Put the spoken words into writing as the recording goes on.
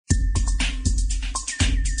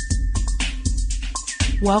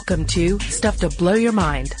Welcome to Stuff to Blow Your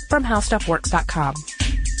Mind from HowStuffWorks.com.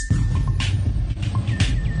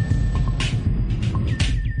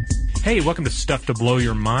 Hey, welcome to Stuff to Blow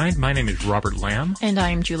Your Mind. My name is Robert Lamb. And I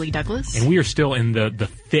am Julie Douglas. And we are still in the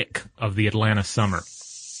thick of the Atlanta summer.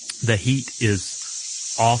 The heat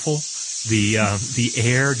is awful. The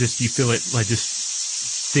air, just, you feel it like just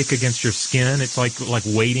thick against your skin. It's like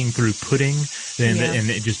wading through pudding. And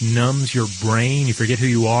it just numbs your brain. You forget who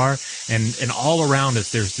you are. And all around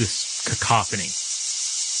us, there's this cacophony.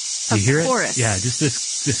 You hear chorus. it? Yeah, just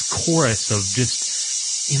this chorus of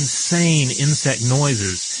just insane insect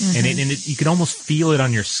noises, and you can almost feel it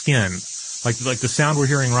on your skin, like the sound we're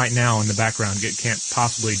hearing right now in the background can't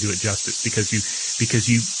possibly do it justice because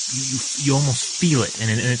you almost feel it, and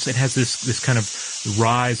it has this kind of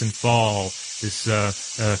rise and fall, this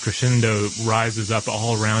crescendo rises up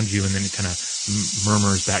all around you, and then it kind of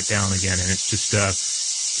murmurs back down again, and it's just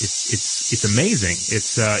It's amazing.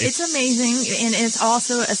 It's amazing, and it's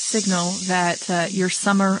also a signal that your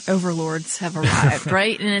summer overlords have arrived,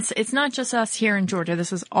 right? And it's not just us here in Georgia.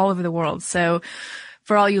 This is all over the world. So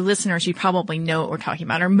for all you listeners, you probably know what we're talking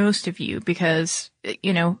about, or most of you, because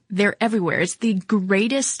they're everywhere. It's the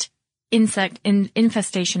greatest insect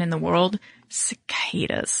infestation in the world: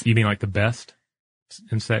 cicadas. You mean like the best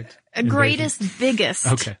insect? Greatest, biggest.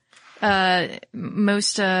 Okay.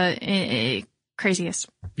 Most craziest.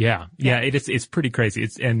 Yeah. It's pretty crazy.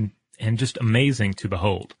 It's and just amazing to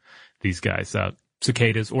behold these guys.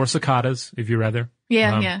 Cicadas or cicadas, if you rather.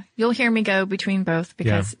 Yeah. You'll hear me go between both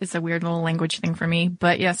because it's a weird little language thing for me.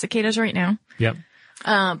 But yeah, cicadas right now. Yep.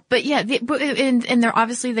 But yeah, and they're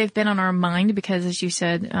obviously they've been on our mind because, as you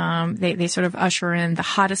said, they sort of usher in the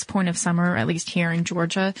hottest point of summer, at least here in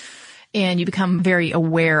Georgia. And you become very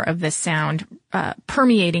aware of this sound,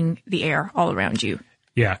 permeating the air all around you.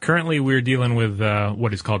 Yeah, currently we're dealing with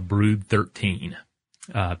what is called brood 13,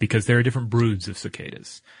 because there are different broods of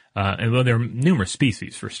cicadas. And there are numerous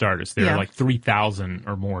species, for starters. There are like 3,000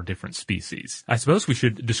 or more different species. I suppose we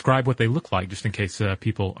should describe what they look like, just in case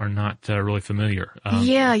people are not really familiar.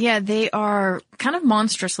 Yeah, they are kind of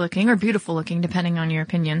monstrous looking or beautiful looking, depending on your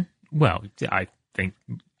opinion. Well, I think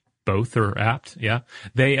both are apt, yeah.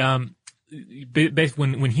 They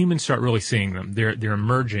when humans start really seeing them, they're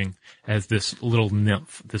emerging as this little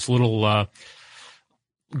nymph, this little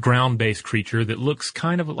ground-based creature that looks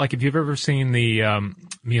kind of like, if you've ever seen the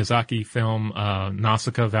Miyazaki film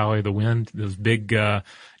Nausicaa, Valley of the Wind, those big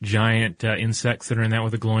giant insects that are in that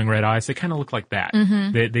with the glowing red eyes, they kind of look like that.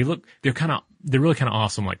 Mm-hmm. They're really kind of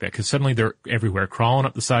awesome like that, because suddenly they're everywhere, crawling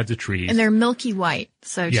up the sides of trees. And they're milky white,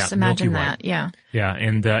 so just imagine that. Yeah. Yeah,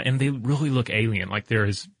 and they really look alien. Like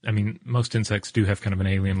most insects do have kind of an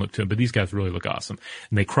alien look to them, but these guys really look awesome.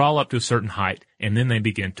 And they crawl up to a certain height, and then they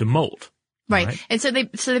begin to molt. Right. And so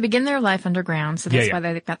they begin their life underground, so that's why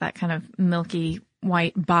they've got that kind of milky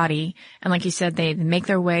white body. And like you said, they make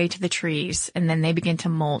their way to the trees, and then they begin to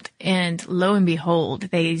molt. And lo and behold,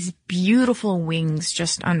 these beautiful wings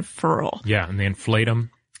just unfurl. Yeah, and they inflate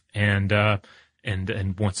them, and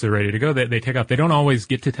once they're ready to go, they take off. They don't always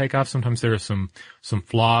get to take off. Sometimes there are some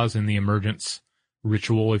flaws in the emergence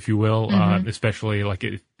ritual, if you will, especially like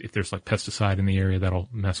if there's like pesticide in the area, that'll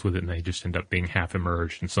mess with it, and they just end up being half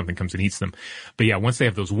emerged and something comes and eats them. But yeah, once they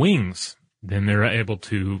have those wings, then they're able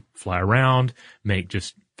to fly around, make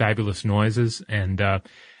just fabulous noises, and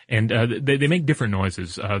they make different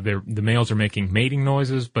noises. The males are making mating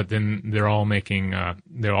noises, but then they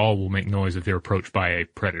all will make noise if they're approached by a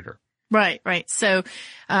predator. Right. So,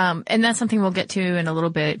 and that's something we'll get to in a little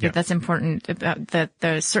bit, but that's important about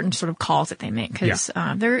the certain sort of calls that they make, because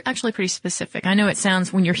they're actually pretty specific. I know it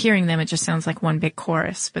sounds, when you're hearing them, it just sounds like one big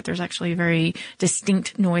chorus, but there's actually very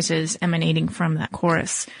distinct noises emanating from that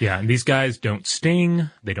chorus. Yeah, and these guys don't sting,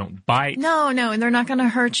 they don't bite. No, and they're not going to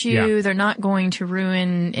hurt you. Yeah. They're not going to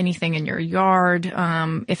ruin anything in your yard.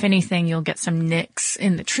 If anything, you'll get some nicks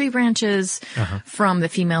in the tree branches from the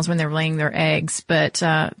females when they're laying their eggs, but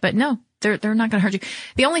no. They're not going to hurt you.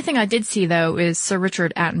 The only thing I did see, though, is Sir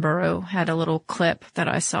Richard Attenborough had a little clip that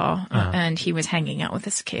I saw, and he was hanging out with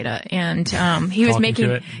a cicada, and he was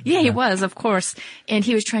making, he was, of course, and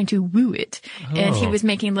he was trying to woo it, and he was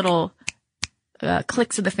making little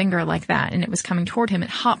clicks of the finger like that, and it was coming toward him. It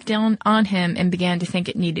hopped down on him and began to think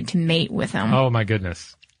it needed to mate with him. Oh my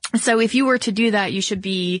goodness! So if you were to do that, you should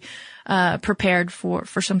be prepared for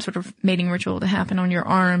some sort of mating ritual to happen on your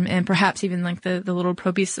arm, and perhaps even like the little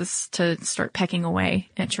proboscis to start pecking away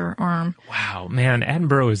at your arm. Wow, man,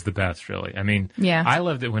 Attenborough is the best, really. I mean, I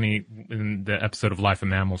loved it when in the episode of Life of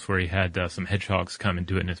Mammals where he had some hedgehogs come and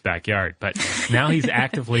do it in his backyard, but now he's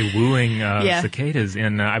actively wooing cicadas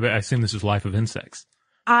in, I assume this is Life of Insects.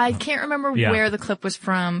 I can't remember where the clip was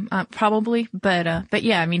from, probably, but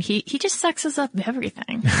yeah, I mean, he just sexes up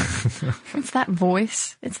everything. It's that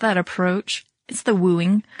voice. It's that approach. It's the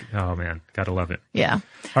wooing. Oh man, gotta love it. Yeah.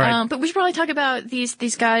 All right. But we should probably talk about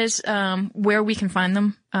these guys, where we can find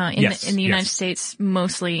them, in the United States,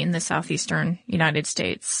 mostly in the southeastern United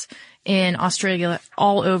States, in Australia,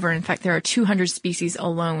 all over. In fact, there are 200 species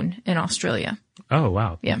alone in Australia. Oh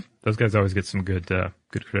wow. Yeah. Those guys always get some good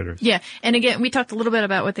critters. Yeah. And again, we talked a little bit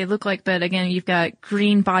about what they look like, but again, you've got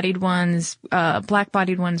green-bodied ones,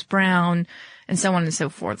 black-bodied ones, brown, and so on and so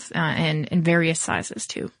forth, and in various sizes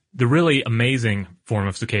too. The really amazing form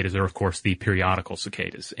of cicadas are, of course, the periodical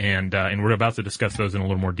cicadas, and we're about to discuss those in a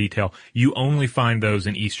little more detail. You only find those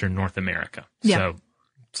in eastern North America. Yeah. So,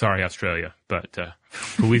 sorry, Australia, but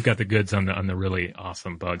we've got the goods on the really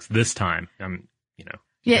awesome bugs this time.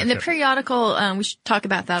 Yeah, and the periodical, we should talk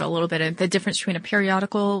about that a little bit, the difference between a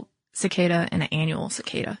periodical cicada and an annual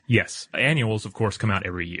cicada. Yes. Annuals, of course, come out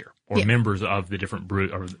every year, or members of the different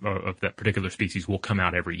brood or of that particular species will come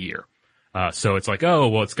out every year. So it's like, oh,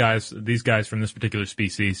 well, it's these guys from this particular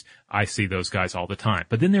species. I see those guys all the time.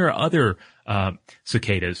 But then there are other,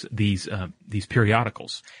 cicadas, these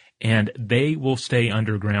periodicals, and they will stay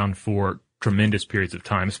underground for tremendous periods of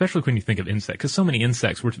time, especially when you think of insects, because so many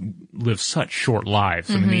insects live such short lives.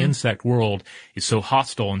 I mean, the insect world is so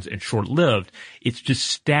hostile and short-lived. It's just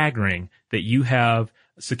staggering that you have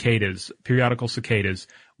cicadas, periodical cicadas,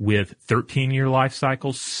 with 13-year life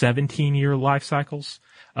cycles, 17-year life cycles.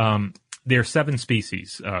 There are 7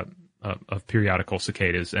 species of periodical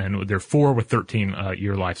cicadas, and there are 4 with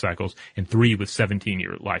 13-year life cycles and 3 with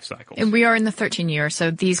 17-year life cycles. And we are in the 13 year, so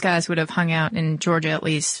these guys would have hung out in Georgia at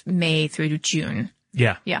least May through June.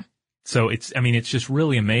 Yeah. Yeah. So it's just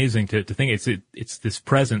really amazing to think it's this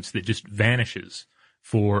presence that just vanishes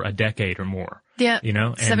for a decade or more. Yeah.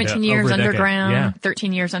 And 17 years underground,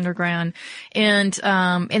 13 years underground. And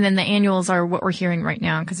then the annuals are what we're hearing right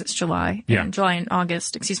now because it's July. Yeah. And July and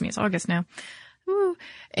August. Excuse me, it's August now. Woo.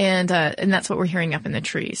 And that's what we're hearing up in the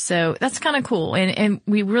trees. So that's kind of cool. And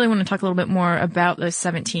we really want to talk a little bit more about those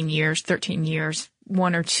 17 years, 13 years,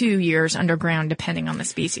 1 or 2 years underground, depending on the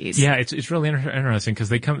species. Yeah, it's really interesting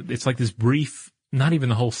because it's like this brief, not even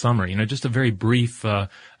the whole summer, just a very brief,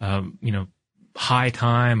 high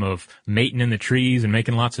time of mating in the trees and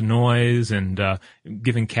making lots of noise and,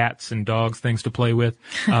 giving cats and dogs things to play with.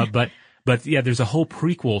 But yeah, there's a whole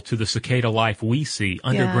prequel to the cicada life we see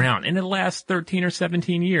underground, and it lasts 13 or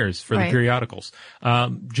 17 years for the periodicals.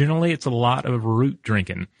 Generally, it's a lot of root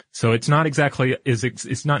drinking, so it's not exactly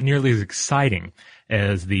it's not nearly as exciting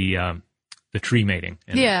as the tree mating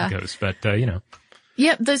goes. But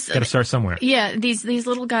Yep, those got to start somewhere. Yeah, these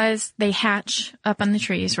little guys, they hatch up on the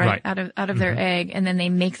trees, right? Out of their egg, and then they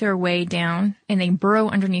make their way down and they burrow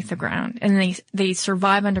underneath the ground, and they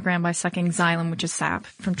survive underground by sucking xylem, which is sap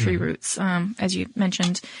from tree roots, as you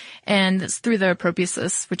mentioned, and it's through the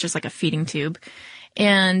proboscis, which is like a feeding tube.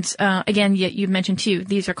 And again, you mentioned too,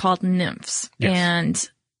 these are called nymphs, and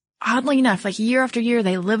oddly enough, like year after year,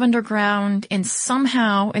 they live underground, and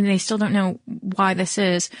somehow, and they still don't know why this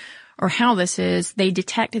is, or how this is, they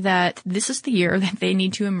detect that this is the year that they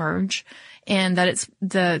need to emerge and that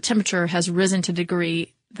the temperature has risen to a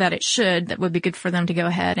degree that it should, that would be good for them to go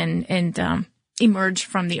ahead and emerge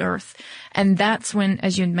from the earth. And that's when,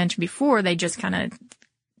 as you mentioned before, they just kind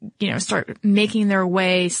of, start making their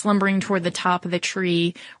way, slumbering toward the top of the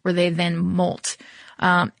tree where they then molt.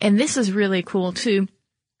 And this is really cool too.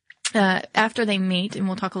 After they mate, and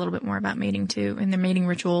we'll talk a little bit more about mating too, and their mating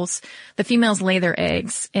rituals, the females lay their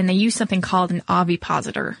eggs, and they use something called an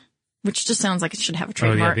ovipositor, which just sounds like it should have a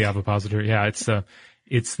trademark. Oh yeah, the ovipositor. Yeah,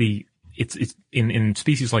 it's in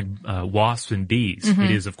species like wasps and bees, it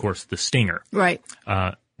is of course the stinger. Right.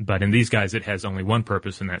 But in these guys, it has only one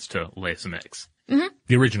purpose, and that's to lay some eggs. Mm-hmm.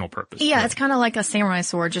 The original purpose. Yeah, it's kind of like a samurai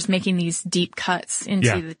sword, just making these deep cuts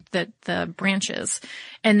into the branches.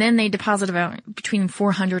 And then they deposit about between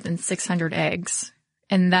 400 and 600 eggs.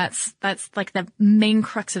 And that's like the main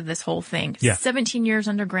crux of this whole thing. Yeah. 17 years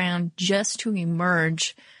underground just to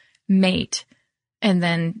emerge, mate, and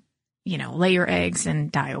then, lay your eggs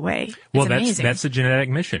and die away. Well, that's a genetic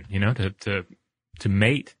mission, to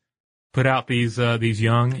mate, put out these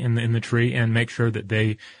young in the tree and make sure that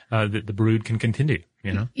that the brood can continue,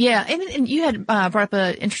 Yeah. And you had, brought up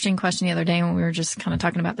an interesting question the other day when we were just kind of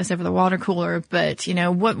talking about this over the water cooler. But,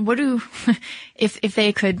 what do, if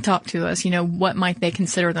they could talk to us, what might they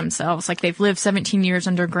consider themselves? Like they've lived 17 years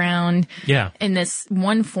underground. Yeah. In this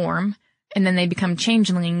one form, and then they become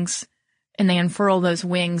changelings. And they unfurl those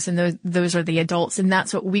wings, and those are the adults, and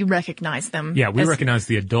that's what we recognize them. Yeah, we recognize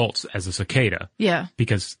the adults as a cicada. Yeah.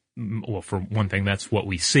 Because well, for one thing, that's what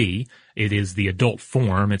we see. It is the adult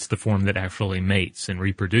form. It's the form that actually mates and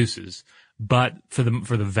reproduces. But for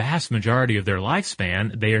the vast majority of their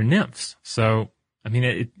lifespan, they are nymphs. So, I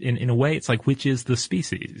mean, in a way, it's like, which is the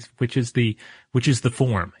species? Which is the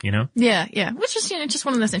form, you know? Yeah, yeah. Which is, just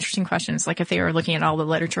one of those interesting questions. Like if they were looking at all the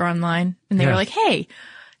literature online and they were like, hey,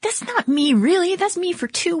 that's not me really. That's me for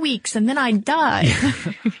 2 weeks and then I die.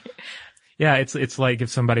 Yeah, it's like if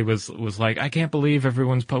somebody was like, I can't believe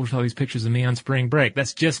everyone's posted all these pictures of me on spring break.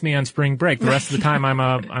 That's just me on spring break. The rest of the time I'm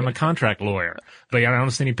a contract lawyer. But I don't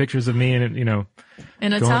see any pictures of me in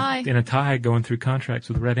in a tie going through contracts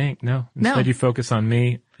with red ink. No. Instead you focus on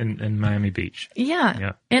me in Miami Beach.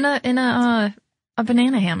 Yeah. In a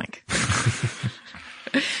banana hammock.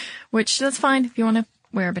 Which that's fine if you want to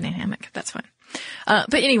wear a banana hammock. That's fine.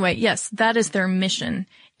 But anyway, yes, that is their mission.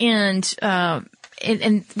 And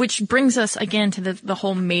which brings us again to the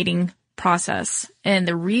whole mating process and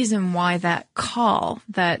the reason why that call,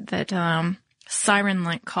 that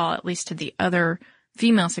siren-like call, at least to the other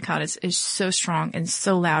female cicadas, is so strong and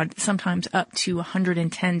so loud, sometimes up to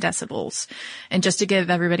 110 decibels. And just to give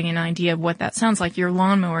everybody an idea of what that sounds like, your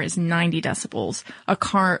lawnmower is 90 decibels. A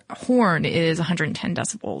car horn is 110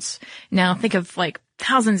 decibels. Now think of like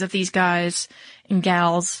thousands of these guys and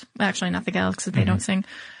gals, actually not the gals because they don't sing,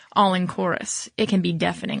 all in chorus. It can be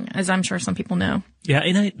deafening, as I'm sure some people know.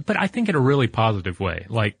 Yeah, but I think in a really positive way.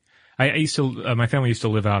 Like, I used to, my family used to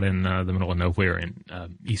live out in the middle of nowhere in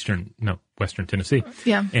western Tennessee.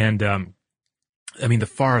 Yeah. And, I mean, the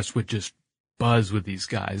forest would just buzz with these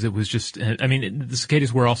guys. It was just, I mean, the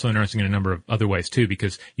cicadas were also interesting in a number of other ways too,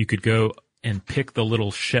 because you could go and pick the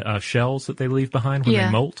little shells that they leave behind when they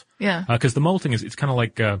molt. Yeah. Because the molting it's kind of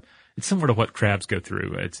like, it's similar to what crabs go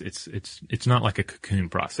through. It's not like a cocoon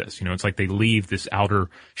process. It's like they leave this outer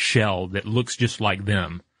shell that looks just like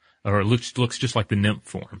them, or it looks just like the nymph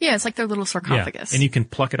form. Yeah, it's like their little sarcophagus. Yeah. And you can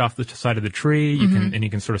pluck it off the side of the tree. You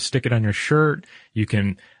can sort of stick it on your shirt. You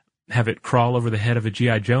can have it crawl over the head of a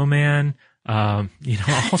G.I. Joe man. All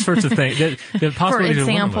sorts of things. For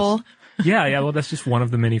example. Yeah. Well, that's just one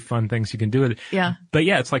of the many fun things you can do with it. Yeah. But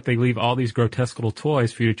yeah, it's like they leave all these grotesque little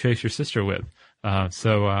toys for you to chase your sister with.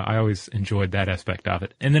 So I always enjoyed that aspect of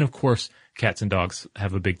it. And then, of course, cats and dogs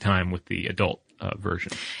have a big time with the adult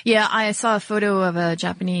version. Yeah, I saw a photo of a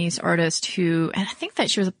Japanese artist and I think that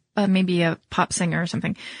she was maybe a pop singer or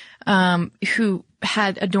something, who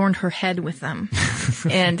had adorned her head with them.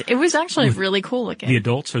 And it was actually really cool looking. The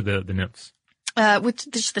adults or the nymphs?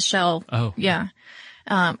 With just the shell. Oh. Yeah.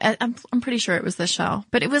 I'm pretty sure it was the shell,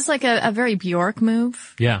 but it was like a very Bjork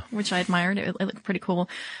move. Yeah. Which I admired. It looked pretty cool.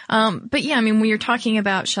 But yeah, I mean, when you're talking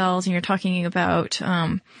about shells and you're talking about,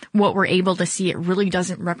 what we're able to see, it really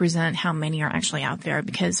doesn't represent how many are actually out there,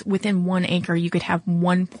 because within 1 acre, you could have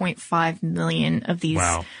 1.5 million of these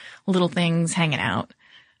little things hanging out.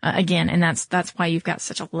 Again, and that's why you've got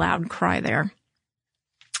such a loud cry there.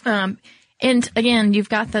 And again, you've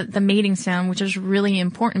got the mating sound, which is really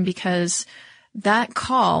important because that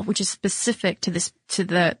call, which is specific to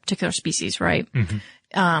the particular species, right?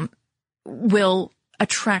 Will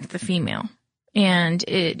attract the female. And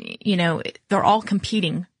they're all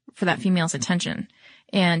competing for that female's attention.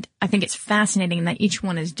 And I think it's fascinating that each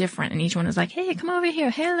one is different and each one is like, hey, come over here.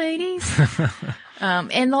 Hey, ladies.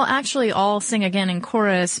 And they'll actually all sing again in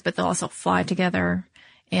chorus, but they'll also fly together.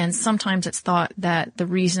 And sometimes it's thought that the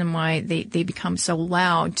reason why they become so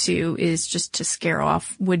loud too is just to scare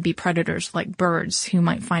off would-be predators like birds who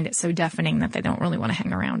might find it so deafening that they don't really want to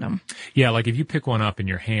hang around them. Yeah, like if you pick one up in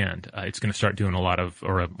your hand, it's going to start doing a lot of,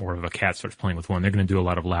 or if a cat starts playing with one, they're going to do a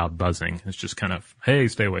lot of loud buzzing. It's just kind of, hey,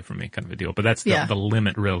 stay away from me kind of a deal. But that's the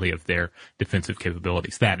limit really of their defensive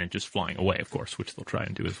capabilities. That and just flying away, of course, which they'll try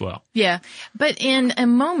and do as well. Yeah. But in a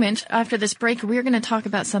moment after this break, we're going to talk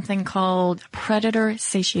about something called predator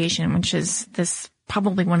satiation, which is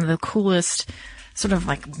probably one of the coolest sort of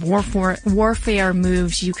like warfare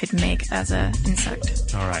moves you could make as an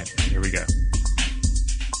insect. All right, here we go.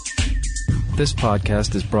 This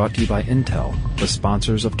podcast is brought to you by Intel, the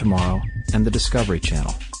sponsors of Tomorrow and the Discovery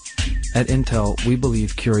Channel. At Intel, we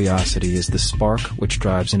believe curiosity is the spark which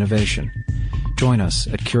drives innovation. Join us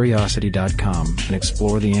at curiosity.com and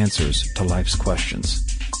explore the answers to life's questions.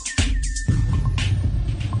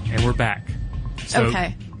 And we're back.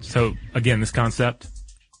 Okay. So again, this concept,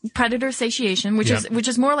 predator satiation, which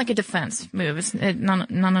is more like a defense move. It's not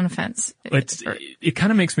an offense. It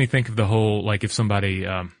kind of makes me think of the whole, like if somebody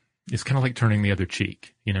it's kind of like turning the other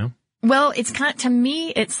cheek, you know? Well, to me,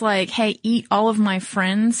 it's like, hey, eat all of my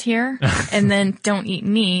friends here and then don't eat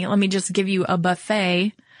me. Let me just give you a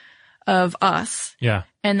buffet of us. Yeah.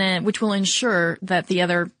 And then, which will ensure that the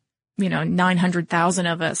other 900,000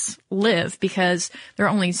 of us live, because there are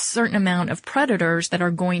only a certain amount of predators that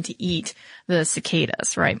are going to eat the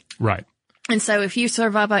cicadas, right? Right. And so if you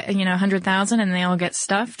survive, 100,000 and they all get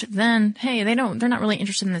stuffed, then, hey, they're not really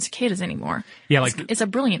interested in the cicadas anymore. Yeah, it's a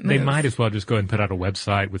brilliant move. They might as well just go ahead and put out a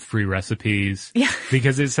website with free recipes. Yeah.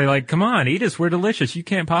 Because they say, like, come on, eat us. We're delicious. You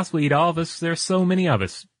can't possibly eat all of us. There's so many of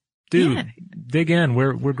us. Dude, dig in.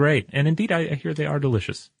 We're great. And indeed, I hear they are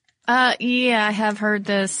delicious. Yeah, I have heard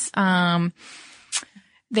this.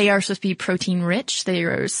 They are supposed to be protein rich. They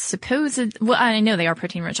are I know they are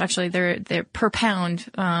protein rich. Actually, they're per pound,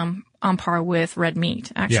 on par with red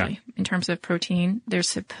meat, actually, in terms of protein. They're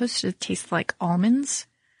supposed to taste like almonds.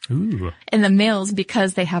 Ooh. And the males,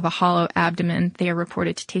 because they have a hollow abdomen, they are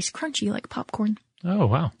reported to taste crunchy like popcorn. Oh,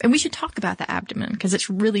 wow. And we should talk about the abdomen, because it's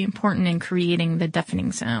really important in creating the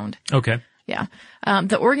deafening sound. Okay. Yeah.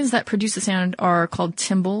 The organs that produce the sound are called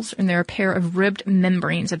tymbals, and they're a pair of ribbed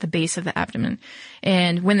membranes at the base of the abdomen.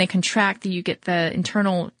 And when they contract, you get the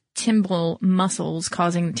internal timbal muscles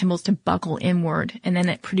causing the tymbals to buckle inward, and then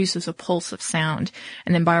it produces a pulse of sound.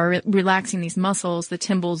 And then by relaxing these muscles, the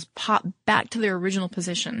tymbals pop back to their original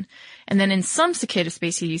position. And then in some cicada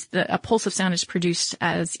species, a pulse of sound is produced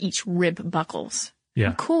as each rib buckles. Yeah.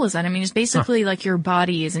 How cool is that? I mean, it's basically like your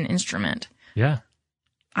body is an instrument. Yeah.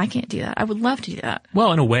 I can't do that. I would love to do that.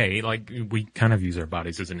 Well, in a way, like, we kind of use our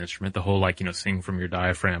bodies as an instrument, the whole, like, sing from your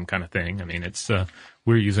diaphragm kind of thing. I mean,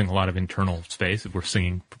 we're using a lot of internal space if we're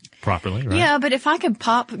singing properly, right? Yeah, but if I could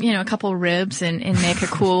pop, a couple ribs and make a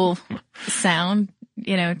cool sound,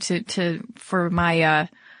 for my,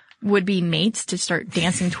 would-be mates to start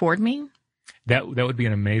dancing toward me. That would be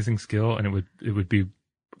an amazing skill, and it would be,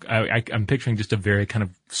 I'm picturing just a very kind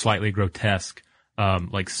of slightly grotesque,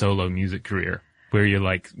 like solo music career. Where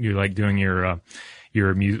you're doing your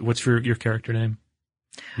music. What's your character name?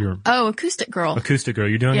 Acoustic Girl. Acoustic Girl.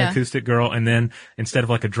 You're doing Acoustic Girl, and then instead of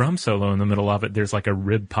like a drum solo in the middle of it, there's like a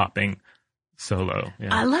rib popping solo. Yeah.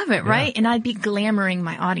 I love it, right? And I'd be glamoring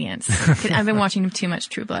my audience. I've been watching too much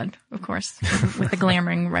True Blood, of course, with the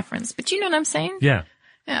glamoring reference. But you know what I'm saying? Yeah.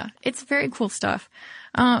 Yeah. It's very cool stuff.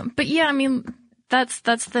 But yeah, I mean, that's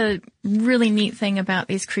the really neat thing about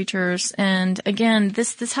these creatures. And again,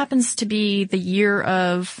 this happens to be the year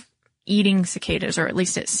of eating cicadas, or at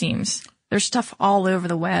least it seems. There's stuff all over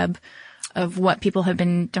the web of what people have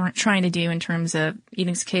been trying to do in terms of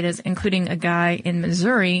eating cicadas, including a guy in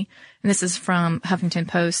Missouri, and this is from Huffington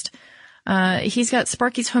Post. He's got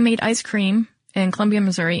Sparky's Homemade Ice Cream in Columbia,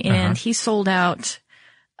 Missouri, and he sold out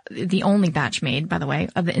the only batch made, by the way,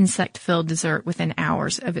 of the insect-filled dessert within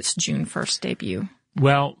hours of its June 1st debut.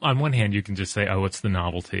 Well, on one hand, you can just say, oh, it's the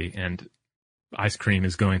novelty, and ice cream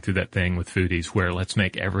is going through that thing with foodies where let's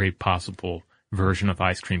make every possible version of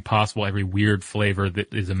ice cream possible, every weird flavor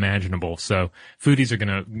that is imaginable. So foodies are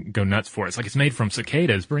going to go nuts for it. It's like, it's made from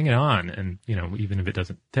cicadas, bring it on. And, even if it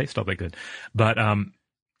doesn't taste all that good.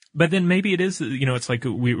 But then maybe it is, it's like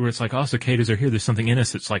it's like, oh, cicadas are here. There's something in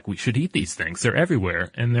us. It's like, we should eat these things. They're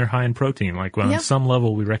everywhere and they're high in protein. Like, well, on some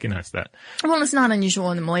level, we recognize that. Well, it's not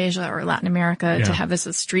unusual in Malaysia or Latin America to have this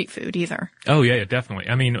as street food either. Oh, yeah, definitely.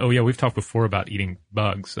 I mean, we've talked before about eating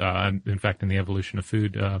bugs. In fact, in the Evolution of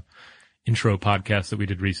Food, intro podcast that we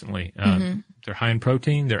did recently, they're high in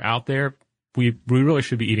protein. They're out there. We really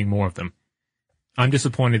should be eating more of them. I'm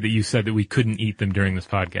disappointed that you said that we couldn't eat them during this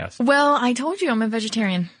podcast. Well, I told you I'm a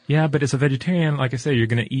vegetarian. Yeah, but as a vegetarian, like I say, you're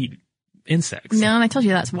going to eat insects. No, and I told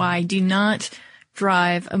you that's why I do not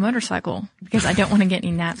drive a motorcycle, because I don't want to get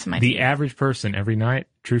any gnats in my teeth. The average person every night,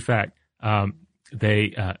 true fact,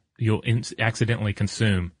 you'll accidentally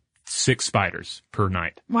consume 6 spiders per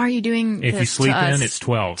night. Why are you doing this? If you sleep to us? in, it's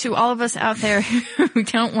 12. To all of us out there who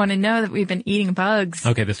don't want to know that we've been eating bugs.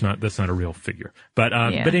 Okay, that's not a real figure. But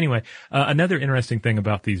anyway, another interesting thing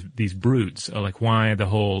about these broods, like why the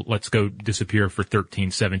whole let's go disappear for 13,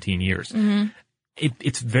 17 years. Mm-hmm.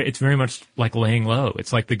 It's very much like laying low.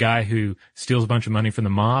 It's like the guy who steals a bunch of money from the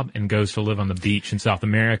mob and goes to live on the beach in South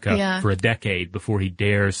America for a decade before he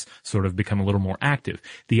dares sort of become a little more active.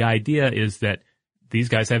 The idea is that these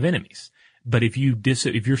guys have enemies. But if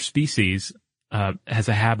your species has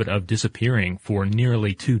a habit of disappearing for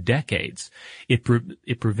nearly 2 decades, it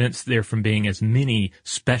prevents there from being as many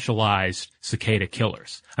specialized cicada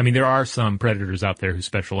killers. I mean, there are some predators out there who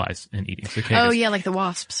specialize in eating cicadas. Oh, yeah, like the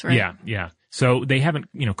wasps, right? Yeah. So they haven't,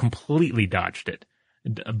 completely dodged it.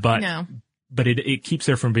 But it keeps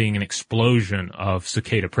there from being an explosion of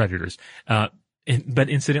cicada predators. But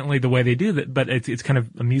incidentally, the way they do that, but it's kind of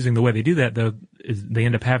amusing the way they do that, though, is they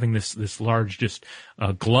end up having this large just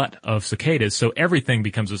glut of cicadas. So everything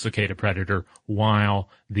becomes a cicada predator while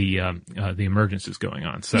the emergence is going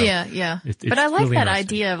on. So yeah. But I like really that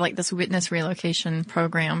idea of like this witness relocation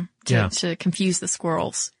program to confuse the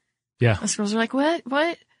squirrels. Yeah. The squirrels are like,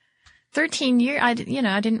 what? 13 years? I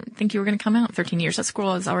didn't think you were going to come out in 13 years. That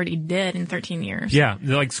squirrel is already dead in 13 years. Yeah.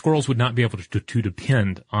 Like squirrels would not be able to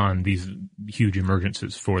depend on these huge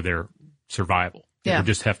emergences for their survival. It would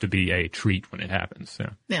just have to be a treat when it happens.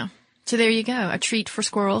 Yeah. So there you go. A treat for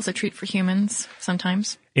squirrels, a treat for humans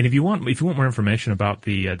sometimes. And if you want more information about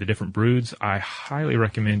the different broods, I highly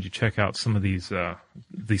recommend you check out some of these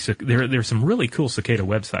there's some really cool cicada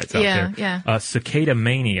websites out there. Yeah.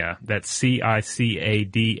 Cicadamania, that's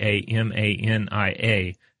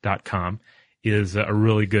CICADAMANIA.com is a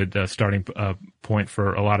really good starting point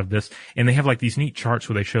for a lot of this. And they have like these neat charts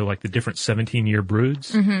where they show like the different 17-year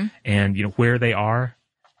broods and where they are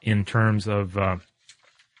in terms of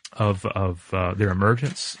their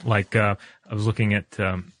emergence. Like I was looking at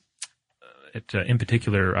in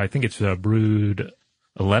particular, I think it's brood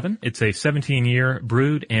 11. It's a 17-year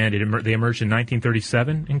brood, and they emerged in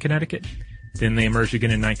 1937 in Connecticut. Then they emerged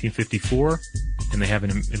again in 1954, and they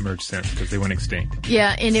haven't emerged since because they went extinct.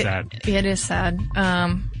 Yeah, and it is sad.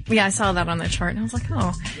 I saw that on the chart, and I was like,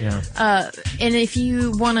 oh. Yeah. And if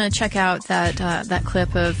you want to check out that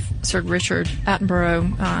clip of Sir Richard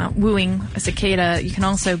Attenborough wooing a cicada, you can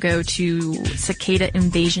also go to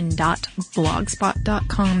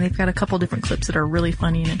cicadainvasion.blogspot.com. They've got a couple different clips that are really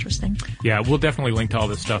funny and interesting. Yeah, we'll definitely link to all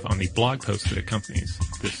this stuff on the blog post that accompanies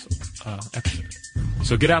this episode.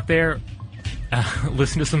 So get out there.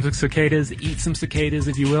 Listen to some cicadas, eat some cicadas,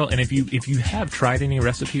 if you will. And if you have tried any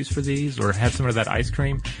recipes for these or had some of that ice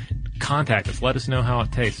cream, contact us. Let us know how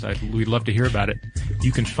it tastes. We'd love to hear about it.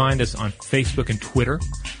 You can find us on Facebook and Twitter.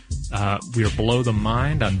 We are Below the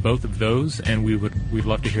Mind on both of those, and we'd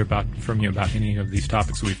love to hear from you about any of these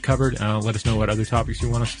topics we've covered. Let us know what other topics you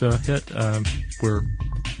want us to hit. We're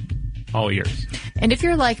all ears. And if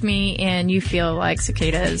you're like me and you feel like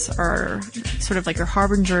cicadas are sort of like your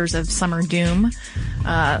harbingers of summer doom,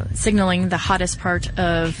 signaling the hottest part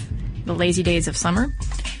of the lazy days of summer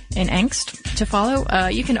and angst to follow,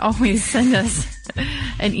 you can always send us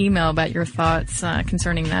an email about your thoughts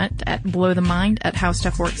concerning that at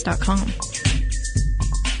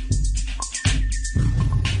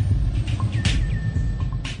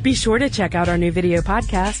blowthemind@howstuffworks.com. Be sure to check out our new video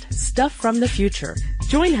podcast, Stuff from the Future.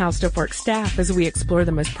 Join How Stuff Works staff as we explore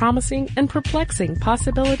the most promising and perplexing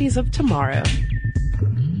possibilities of tomorrow.